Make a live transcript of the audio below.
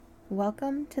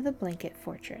Welcome to the Blanket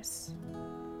Fortress,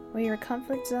 where your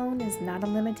comfort zone is not a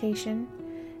limitation,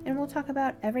 and we'll talk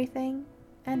about everything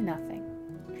and nothing.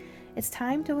 It's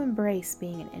time to embrace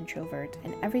being an introvert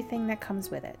and everything that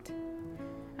comes with it.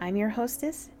 I'm your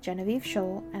hostess, Genevieve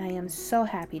Scholl, and I am so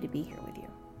happy to be here with you.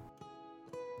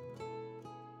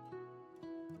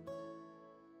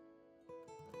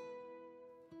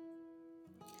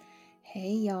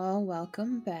 Hey y'all,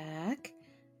 welcome back.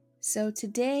 So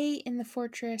today in the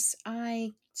fortress,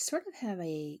 I sort of have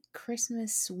a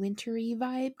Christmas wintry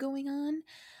vibe going on.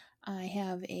 I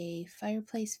have a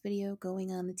fireplace video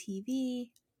going on the TV.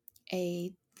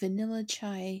 A vanilla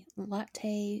chai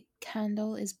latte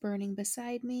candle is burning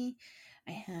beside me.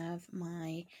 I have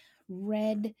my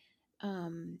red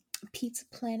Pizza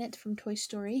Planet from Toy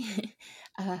Story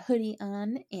hoodie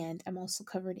on, and I'm also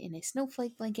covered in a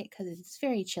snowflake blanket because it's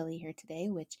very chilly here today,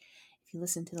 which if you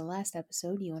listen to the last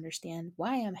episode, you understand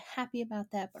why I'm happy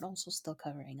about that, but also still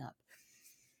covering up.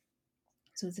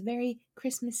 So it's a very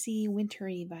Christmassy,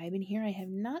 wintry vibe in here. I have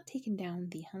not taken down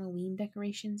the Halloween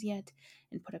decorations yet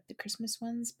and put up the Christmas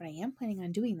ones, but I am planning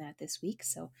on doing that this week,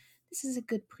 so this is a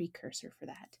good precursor for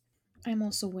that. I'm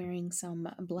also wearing some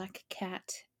black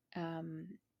cat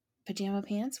pajama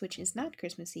pants, which is not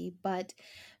Christmassy, but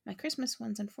my Christmas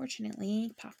ones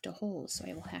unfortunately popped a hole, so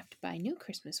I will have to buy new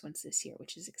Christmas ones this year,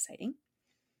 which is exciting.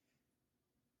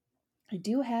 I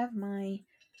do have my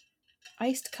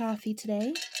iced coffee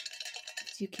today,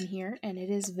 as you can hear, and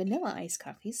it is vanilla iced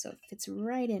coffee, so it fits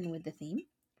right in with the theme.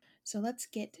 So let's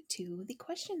get to the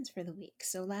questions for the week.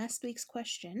 So last week's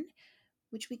question,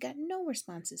 which we got no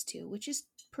responses to, which is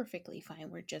perfectly fine.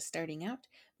 We're just starting out.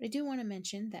 But I do want to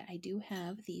mention that I do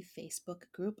have the Facebook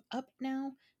group up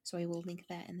now, so I will link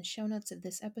that in the show notes of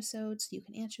this episode so you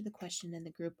can answer the question in the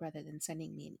group rather than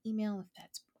sending me an email if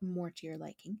that's more to your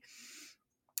liking.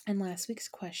 And last week's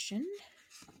question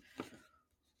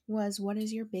was, what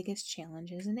is your biggest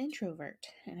challenge as an introvert?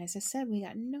 And as I said, we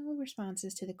got no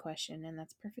responses to the question, and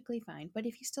that's perfectly fine. But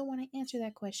if you still want to answer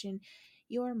that question,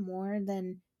 you're more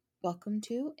than welcome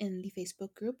to in the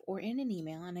Facebook group or in an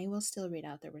email, and I will still read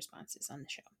out the responses on the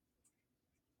show.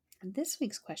 And this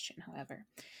week's question, however,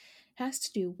 has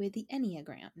to do with the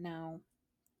Enneagram. Now,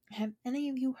 have any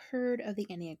of you heard of the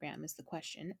Enneagram is the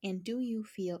question, and do you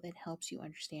feel it helps you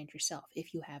understand yourself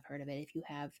if you have heard of it, if you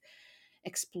have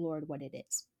explored what it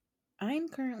is? I'm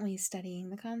currently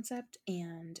studying the concept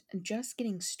and just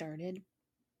getting started,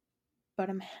 but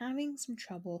I'm having some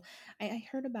trouble. I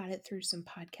heard about it through some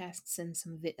podcasts and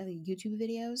some YouTube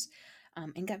videos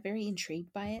and got very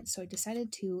intrigued by it. So I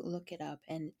decided to look it up.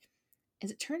 And as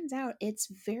it turns out, it's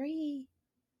very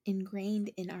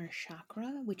ingrained in our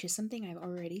chakra, which is something I've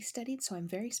already studied. So I'm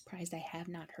very surprised I have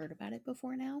not heard about it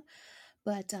before now.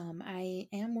 But I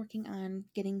am working on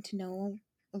getting to know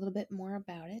a little bit more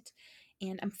about it.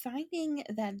 And I'm finding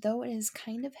that though it is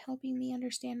kind of helping me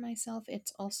understand myself,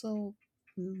 it's also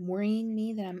worrying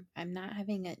me that I'm not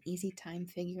having an easy time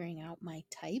figuring out my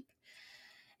type.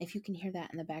 If you can hear that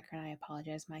in the background, I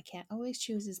apologize. My cat always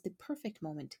chooses the perfect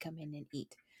moment to come in and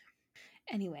eat.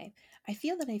 Anyway, I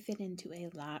feel that I fit into a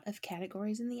lot of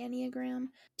categories in the Enneagram,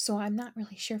 so I'm not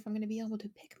really sure if I'm going to be able to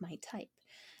pick my type.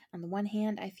 On the one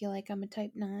hand, I feel like I'm a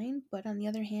type 9, but on the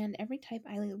other hand, every type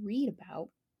I read about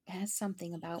has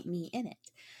something about me in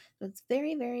it. So it's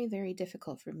very, very, very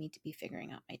difficult for me to be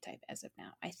figuring out my type as of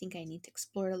now. I think I need to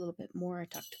explore it a little bit more,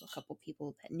 talk to a couple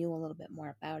people that knew a little bit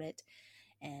more about it,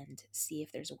 and see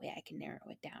if there's a way I can narrow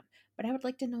it down. But I would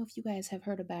like to know if you guys have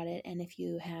heard about it, and if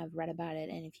you have read about it,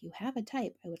 and if you have a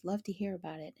type, I would love to hear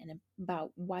about it and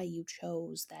about why you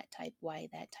chose that type, why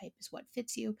that type is what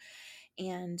fits you,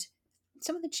 and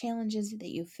some of the challenges that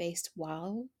you faced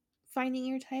while finding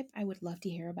your type. I would love to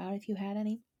hear about if you had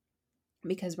any,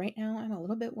 because right now I'm a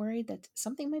little bit worried that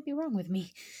something might be wrong with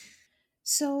me.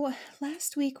 So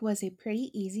last week was a pretty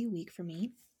easy week for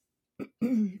me.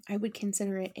 I would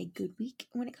consider it a good week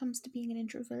when it comes to being an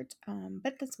introvert,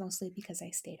 but that's mostly because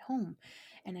I stayed home.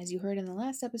 And as you heard in the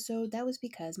last episode, that was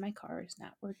because my car is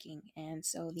not working. And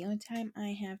so the only time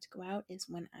I have to go out is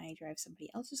when I drive somebody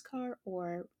else's car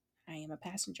or I am a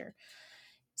passenger.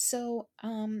 So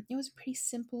it was a pretty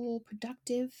simple,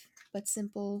 productive, but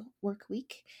simple work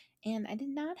week, and I did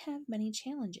not have many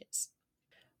challenges.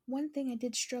 One thing I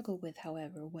did struggle with,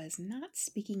 however, was not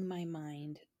speaking my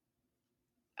mind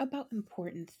about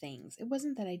important things. It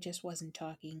wasn't that I just wasn't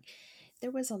talking,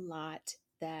 there was a lot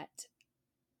that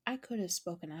I could have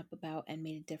spoken up about and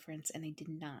made a difference, and I did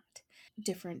not.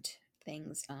 Different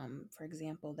things. For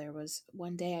example, there was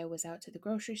one day I was out to the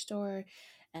grocery store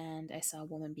and I saw a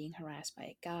woman being harassed by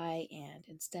a guy, and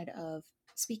instead of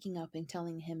speaking up and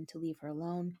telling him to leave her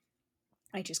alone,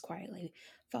 I just quietly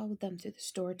followed them through the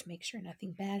store to make sure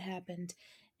nothing bad happened,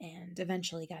 and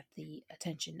eventually got the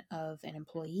attention of an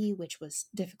employee, which was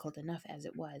difficult enough as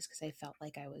it was because I felt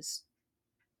like I was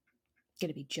going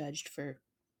to be judged for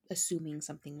assuming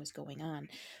something was going on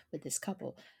with this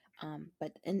couple.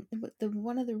 But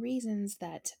one of the reasons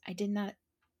that I did not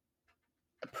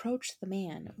approach the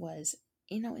man was,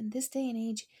 in this day and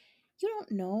age, you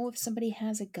don't know if somebody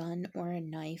has a gun or a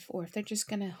knife or if they're just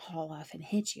going to haul off and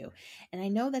hit you. And I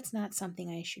know that's not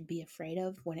something I should be afraid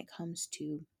of when it comes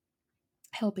to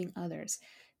helping others.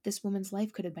 This woman's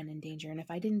life could have been in danger, and if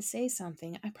I didn't say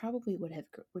something, I probably would have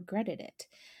regretted it.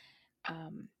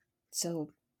 Um, so,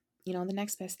 the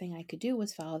next best thing I could do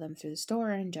was follow them through the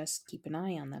store and just keep an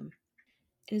eye on them.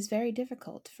 It is very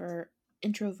difficult for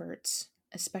introverts,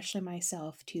 especially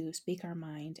myself, to speak our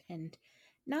mind and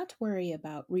not worry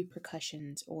about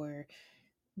repercussions or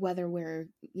whether we're,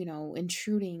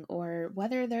 intruding or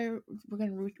whether we're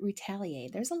going to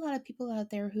retaliate. There's a lot of people out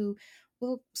there who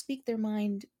will speak their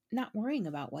mind not worrying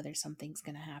about whether something's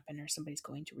going to happen or somebody's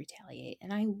going to retaliate.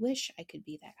 And I wish I could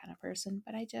be that kind of person,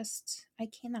 but I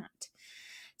cannot.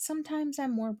 Sometimes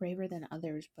I'm more braver than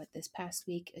others, but this past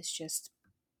week is just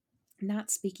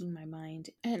not speaking my mind.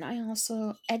 And I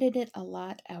also edited a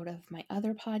lot out of my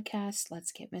other podcast,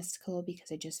 Let's Get Mystical,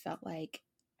 because I just felt like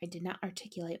I did not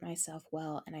articulate myself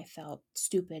well and I felt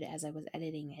stupid as I was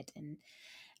editing it. And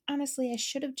honestly, I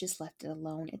should have just left it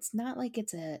alone. It's not like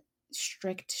it's a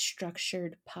strict,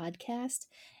 structured podcast.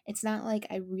 It's not like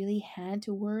I really had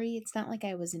to worry. It's not like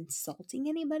I was insulting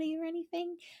anybody or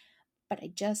anything, but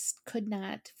I just could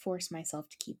not force myself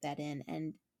to keep that in.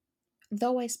 And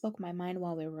though I spoke my mind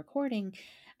while we were recording,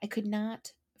 I could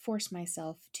not force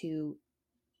myself to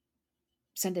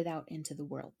send it out into the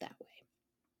world that way.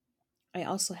 I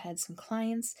also had some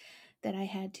clients that I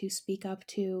had to speak up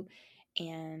to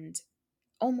and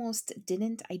almost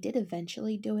didn't. I did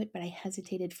eventually do it, but I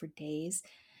hesitated for days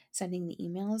sending the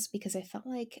emails because I felt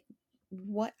like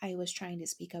what I was trying to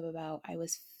speak up about, I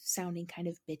was sounding kind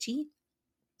of bitchy.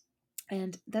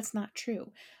 And that's not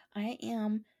true. I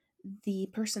am the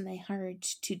person they hired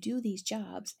to do these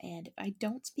jobs, and if I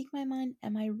don't speak my mind,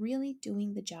 am I really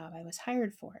doing the job I was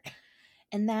hired for?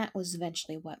 And that was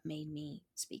eventually what made me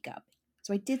speak up.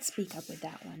 So I did speak up with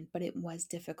that one, but it was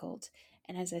difficult.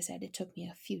 And as I said, it took me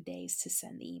a few days to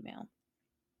send the email.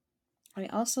 I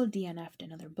also DNF'd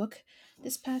another book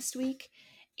this past week,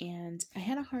 and I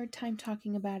had a hard time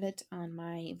talking about it on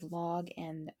my vlog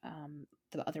and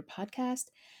the other podcast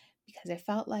because I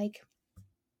felt like,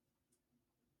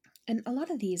 and a lot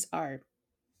of these are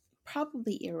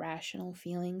probably irrational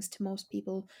feelings to most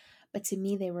people, but to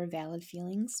me, they were valid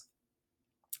feelings.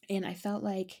 And I felt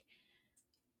like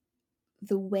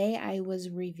the way I was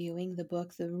reviewing the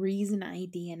book, the reason I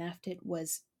DNF'd it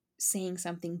was saying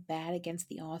something bad against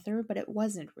the author, but it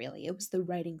wasn't really. It was the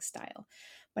writing style.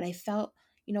 But I felt,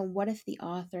 what if the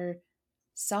author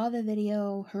saw the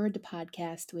video, heard the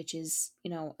podcast, which is,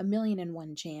 a million and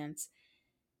one chance,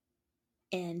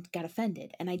 and got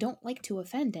offended? And I don't like to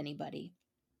offend anybody.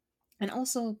 And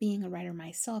also, being a writer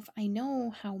myself, I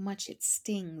know how much it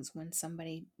stings when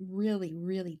somebody really,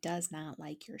 really does not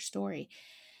like your story.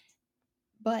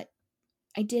 But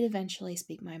I did eventually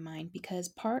speak my mind because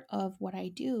part of what I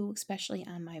do, especially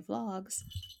on my vlogs,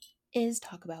 is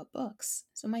talk about books.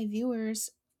 So my viewers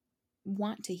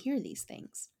want to hear these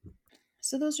things.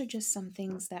 So those are just some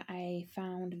things that I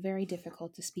found very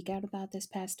difficult to speak out about this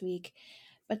past week.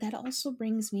 But that also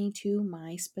brings me to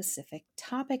my specific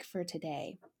topic for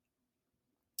today.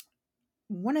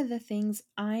 One of the things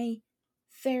I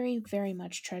very, very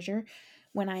much treasure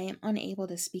when I am unable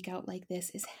to speak out like this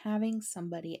is having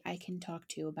somebody I can talk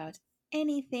to about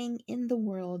anything in the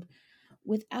world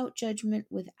without judgment,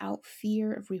 without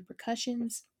fear of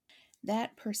repercussions.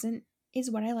 That person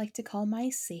is what I like to call my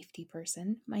safety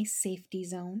person, my safety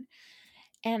zone.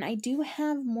 And I do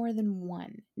have more than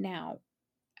one. Now,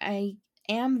 I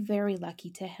am very lucky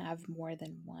to have more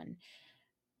than one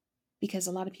because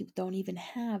a lot of people don't even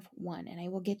have one. And I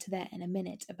will get to that in a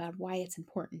minute about why it's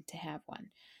important to have one.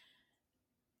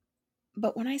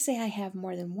 But when I say I have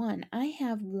more than one, I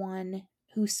have one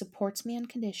who supports me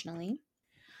unconditionally.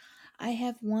 I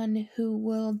have one who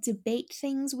will debate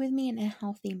things with me in a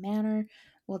healthy manner.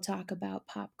 We'll talk about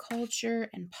pop culture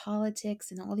and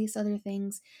politics and all these other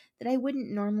things that I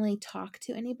wouldn't normally talk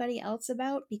to anybody else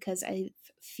about because I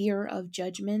fear of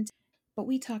judgment. But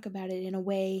we talk about it in a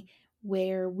way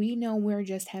where we know we're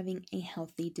just having a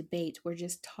healthy debate. We're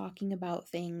just talking about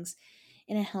things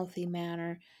in a healthy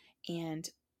manner and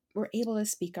we're able to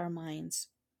speak our minds.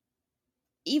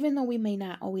 even though we may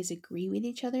not always agree with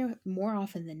each other, more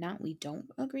often than not, we don't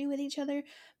agree with each other,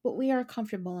 but we are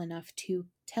comfortable enough to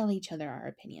tell each other our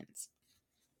opinions.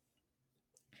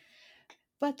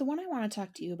 But the one I want to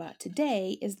talk to you about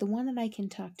today is the one that I can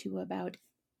talk to about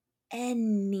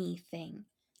anything,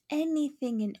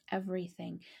 anything and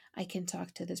everything I can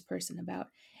talk to this person about.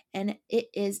 And it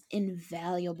is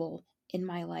invaluable in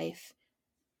my life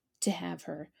to have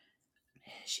her.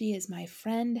 She is my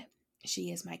friend.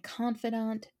 She is my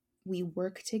confidant. We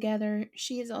work together.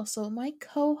 She is also my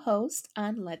co host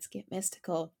on Let's Get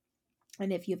Mystical.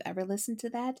 And if you've ever listened to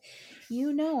that,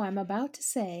 you know I'm about to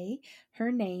say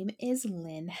her name is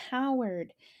Lynn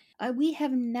Howard. We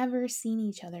have never seen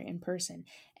each other in person,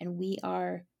 and we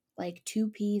are like two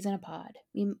peas in a pod.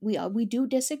 We do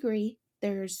disagree.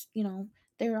 There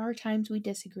are times we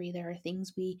disagree. There are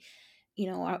things we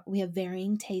have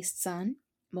varying tastes on,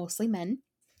 mostly men.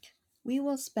 We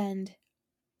will spend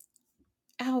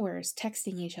hours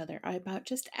texting each other about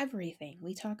just everything.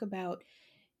 We talk about,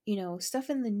 stuff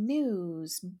in the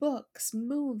news, books,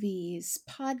 movies,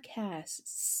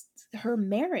 podcasts, her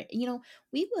merit.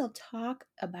 We will talk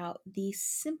about the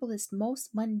simplest,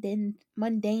 most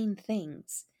mundane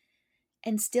things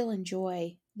and still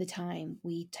enjoy the time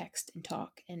we text and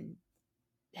talk and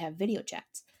have video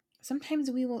chats. Sometimes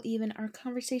our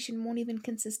conversation won't even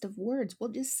consist of words.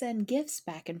 We'll just send gifs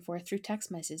back and forth through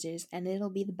text messages, and it'll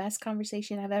be the best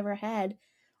conversation I've ever had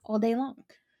all day long.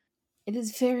 It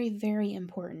is very, very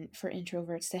important for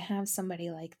introverts to have somebody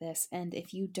like this. And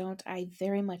if you don't, I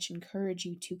very much encourage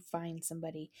you to find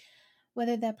somebody,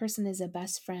 whether that person is a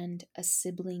best friend, a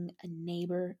sibling, a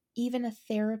neighbor, even a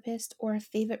therapist, or a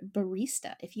favorite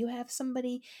barista. If you have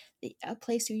somebody, a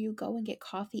place where you go and get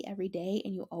coffee every day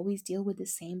and you always deal with the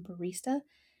same barista,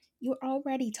 you're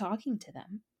already talking to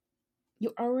them.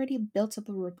 You already built up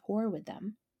a rapport with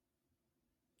them.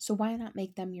 So why not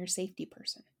make them your safety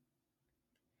person?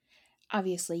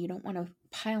 Obviously, you don't want to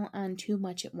pile on too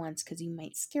much at once because you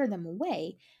might scare them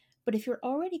away. But if you're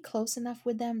already close enough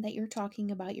with them that you're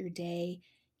talking about your day,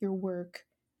 your work,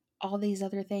 all these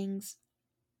other things,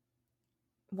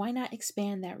 why not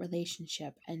expand that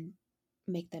relationship and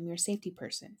make them your safety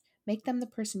person? Make them the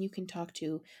person you can talk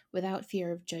to without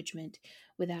fear of judgment,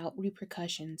 without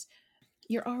repercussions.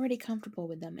 You're already comfortable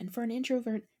with them. And for an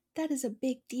introvert, that is a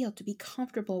big deal to be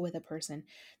comfortable with a person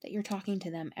that you're talking to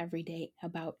them every day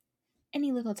about any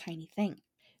little tiny thing.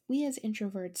 We as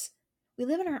introverts, we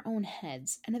live in our own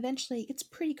heads, and eventually it's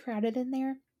pretty crowded in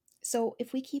there. So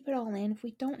if we keep it all in, if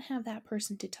we don't have that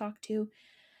person to talk to,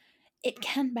 it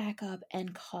can back up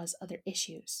and cause other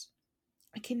issues.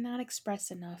 I cannot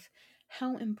express enough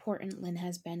how important Lynn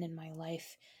has been in my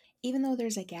life. Even though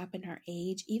there's a gap in our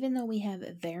age, even though we have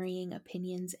varying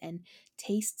opinions and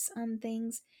tastes on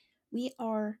things, we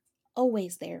are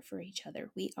always there for each other.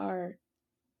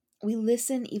 We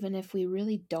listen even if we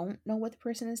really don't know what the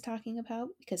person is talking about,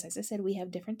 because as I said, we have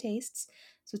different tastes.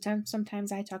 So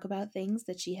sometimes I talk about things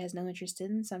that she has no interest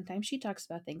in, sometimes she talks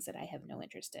about things that I have no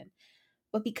interest in.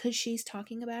 But because she's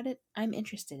talking about it, I'm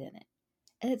interested in it.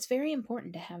 And it's very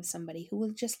important to have somebody who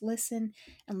will just listen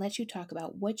and let you talk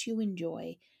about what you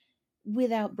enjoy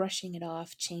without brushing it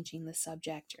off, changing the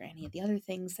subject, or any of the other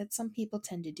things that some people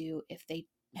tend to do if they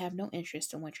have no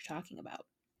interest in what you're talking about.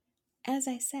 As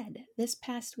I said, this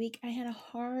past week I had a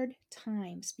hard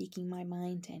time speaking my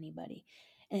mind to anybody.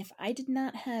 And if I did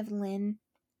not have Lynn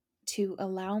to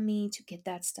allow me to get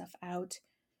that stuff out,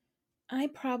 I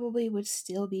probably would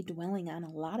still be dwelling on a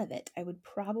lot of it. I would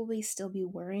probably still be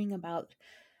worrying about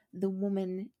the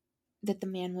woman that the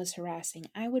man was harassing.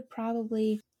 I would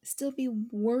probably still be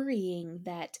worrying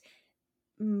that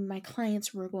my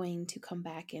clients were going to come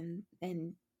back and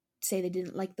say they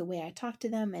didn't like the way I talked to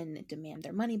them and demand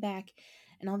their money back,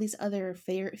 and all these other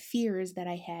fears that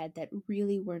I had that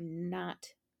really were not,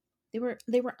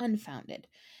 they were unfounded.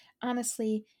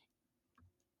 Honestly,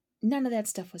 none of that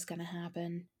stuff was going to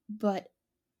happen, but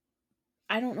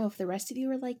I don't know if the rest of you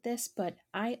are like this, but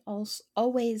I also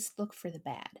always look for the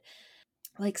bad.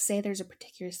 Like, say there's a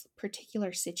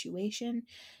particular situation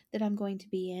that I'm going to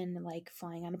be in, like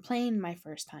flying on a plane my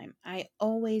first time. I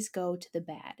always go to the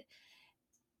bad.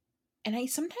 And I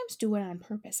sometimes do it on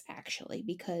purpose, actually,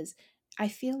 because I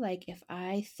feel like if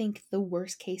I think the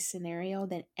worst case scenario,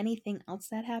 then anything else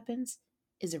that happens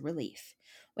is a relief.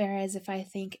 Whereas if I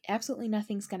think absolutely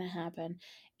nothing's going to happen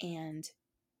and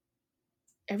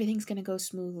everything's going to go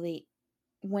smoothly,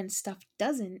 when stuff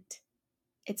doesn't,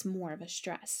 it's more of a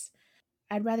stress.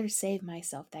 I'd rather save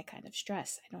myself that kind of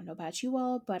stress. I don't know about you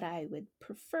all, but I would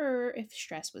prefer if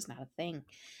stress was not a thing.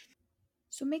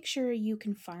 So make sure you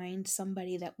can find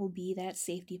somebody that will be that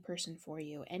safety person for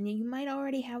you. And you might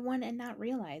already have one and not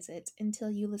realize it until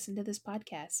you listen to this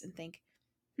podcast and think,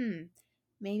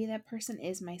 maybe that person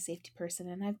is my safety person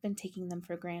and I've been taking them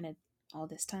for granted all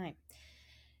this time.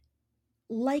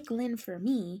 Like Lynn for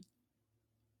me,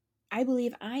 I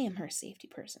believe I am her safety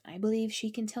person. I believe she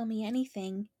can tell me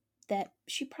anything that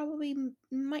she probably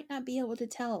might not be able to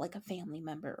tell like a family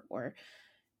member or,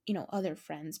 other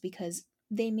friends, because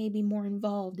they may be more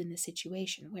involved in the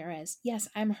situation. Whereas, yes,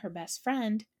 I'm her best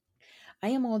friend. I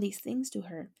am all these things to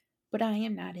her, but I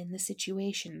am not in the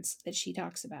situations that she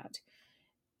talks about.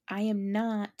 I am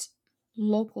not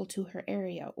local to her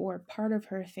area or part of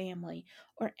her family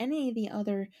or any of the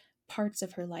other parts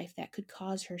of her life that could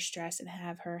cause her stress and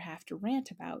have her have to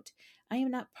rant about. I am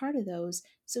not part of those,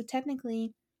 so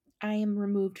technically I am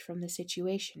removed from the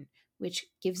situation, which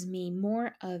gives me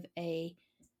more of a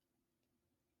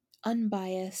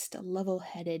unbiased,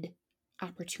 level-headed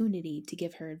opportunity to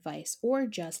give her advice or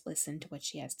just listen to what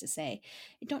she has to say.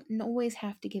 I don't always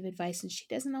have to give advice, and she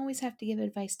doesn't always have to give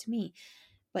advice to me.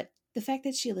 But the fact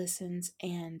that she listens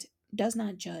and does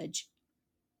not judge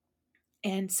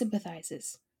and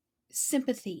sympathizes.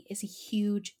 Sympathy is a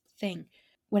huge thing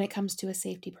when it comes to a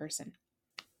safety person.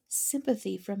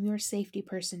 Sympathy from your safety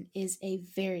person is a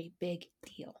very big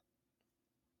deal.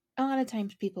 A lot of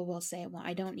times people will say, well,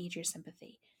 I don't need your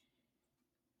sympathy.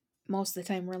 Most of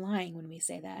the time we're lying when we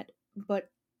say that. But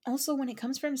also when it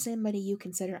comes from somebody you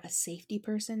consider a safety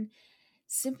person,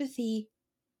 sympathy,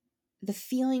 the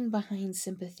feeling behind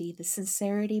sympathy, the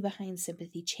sincerity behind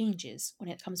sympathy changes when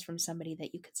it comes from somebody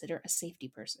that you consider a safety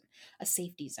person, a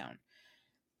safety zone.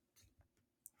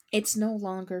 It's no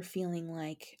longer feeling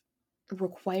like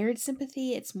required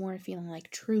sympathy, it's more feeling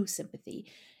like true sympathy.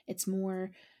 It's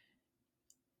more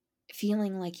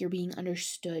feeling like you're being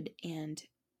understood and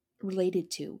related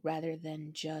to rather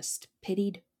than just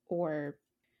pitied or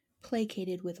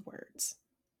placated with words.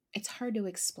 It's hard to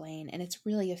explain, and it's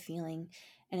really a feeling.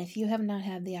 And if you have not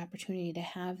had the opportunity to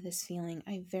have this feeling,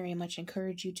 I very much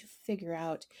encourage you to figure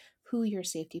out who your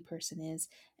safety person is.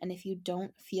 And if you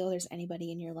don't feel there's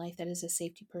anybody in your life that is a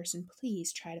safety person,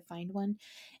 please try to find one.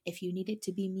 If you need it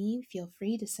to be me, feel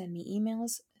free to send me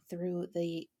emails through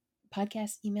the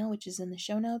podcast email, which is in the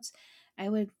show notes. I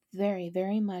would very,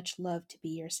 very much love to be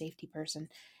your safety person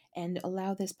and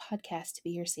allow this podcast to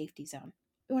be your safety zone.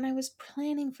 When I was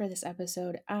planning for this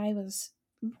episode, I was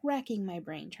racking my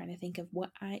brain trying to think of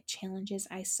what challenges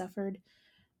I suffered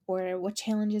or what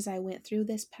challenges I went through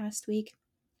this past week,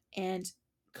 and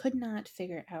could not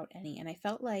figure out any. And I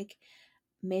felt like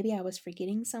maybe I was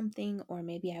forgetting something, or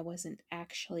maybe I wasn't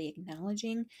actually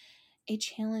acknowledging a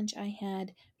challenge I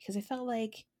had, because I felt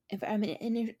like if I'm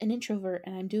an introvert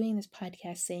and I'm doing this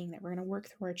podcast saying that we're going to work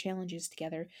through our challenges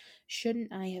together,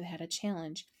 shouldn't I have had a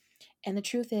challenge? And the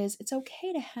truth is, it's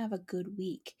okay to have a good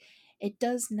week. It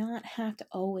does not have to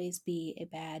always be a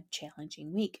bad,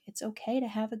 challenging week. It's okay to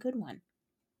have a good one.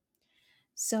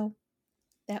 So,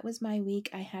 that was my week.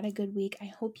 I had a good week. I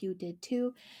hope you did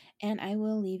too. And I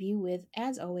will leave you with,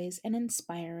 as always, an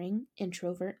inspiring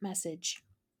introvert message.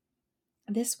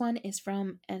 This one is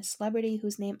from a celebrity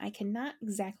whose name I cannot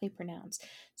exactly pronounce,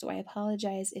 so I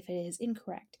apologize if it is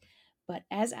incorrect. But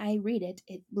as I read it,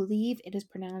 I believe it is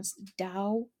pronounced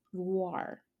Dao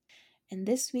War. And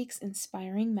this week's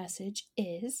inspiring message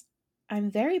is,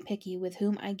 I'm very picky with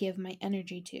whom I give my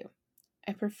energy to.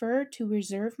 I prefer to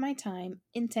reserve my time,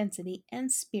 intensity,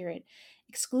 and spirit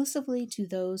exclusively to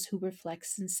those who reflect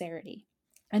sincerity.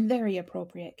 And very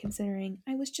appropriate considering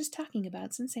I was just talking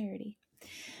about sincerity.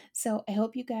 So I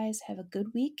hope you guys have a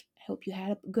good week. I hope you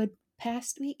had a good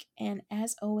past week. And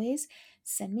as always,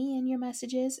 send me in your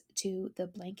messages to the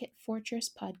Blanket Fortress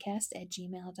podcast at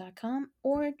gmail.com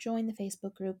or join the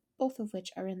Facebook group, both of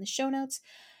which are in the show notes.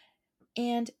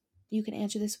 And you can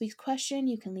answer this week's question,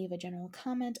 you can leave a general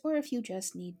comment, or if you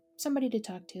just need somebody to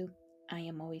talk to, I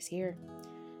am always here.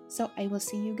 So I will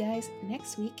see you guys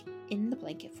next week in the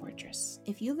Blanket Fortress.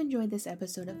 If you've enjoyed this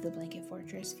episode of the Blanket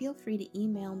Fortress, feel free to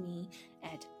email me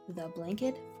at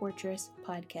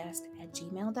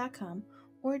theblanketfortresspodcast@gmail.com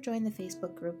or join the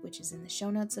Facebook group, which is in the show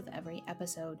notes of every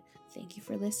episode. Thank you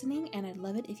for listening, and I'd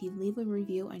love it if you leave a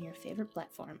review on your favorite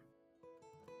platform.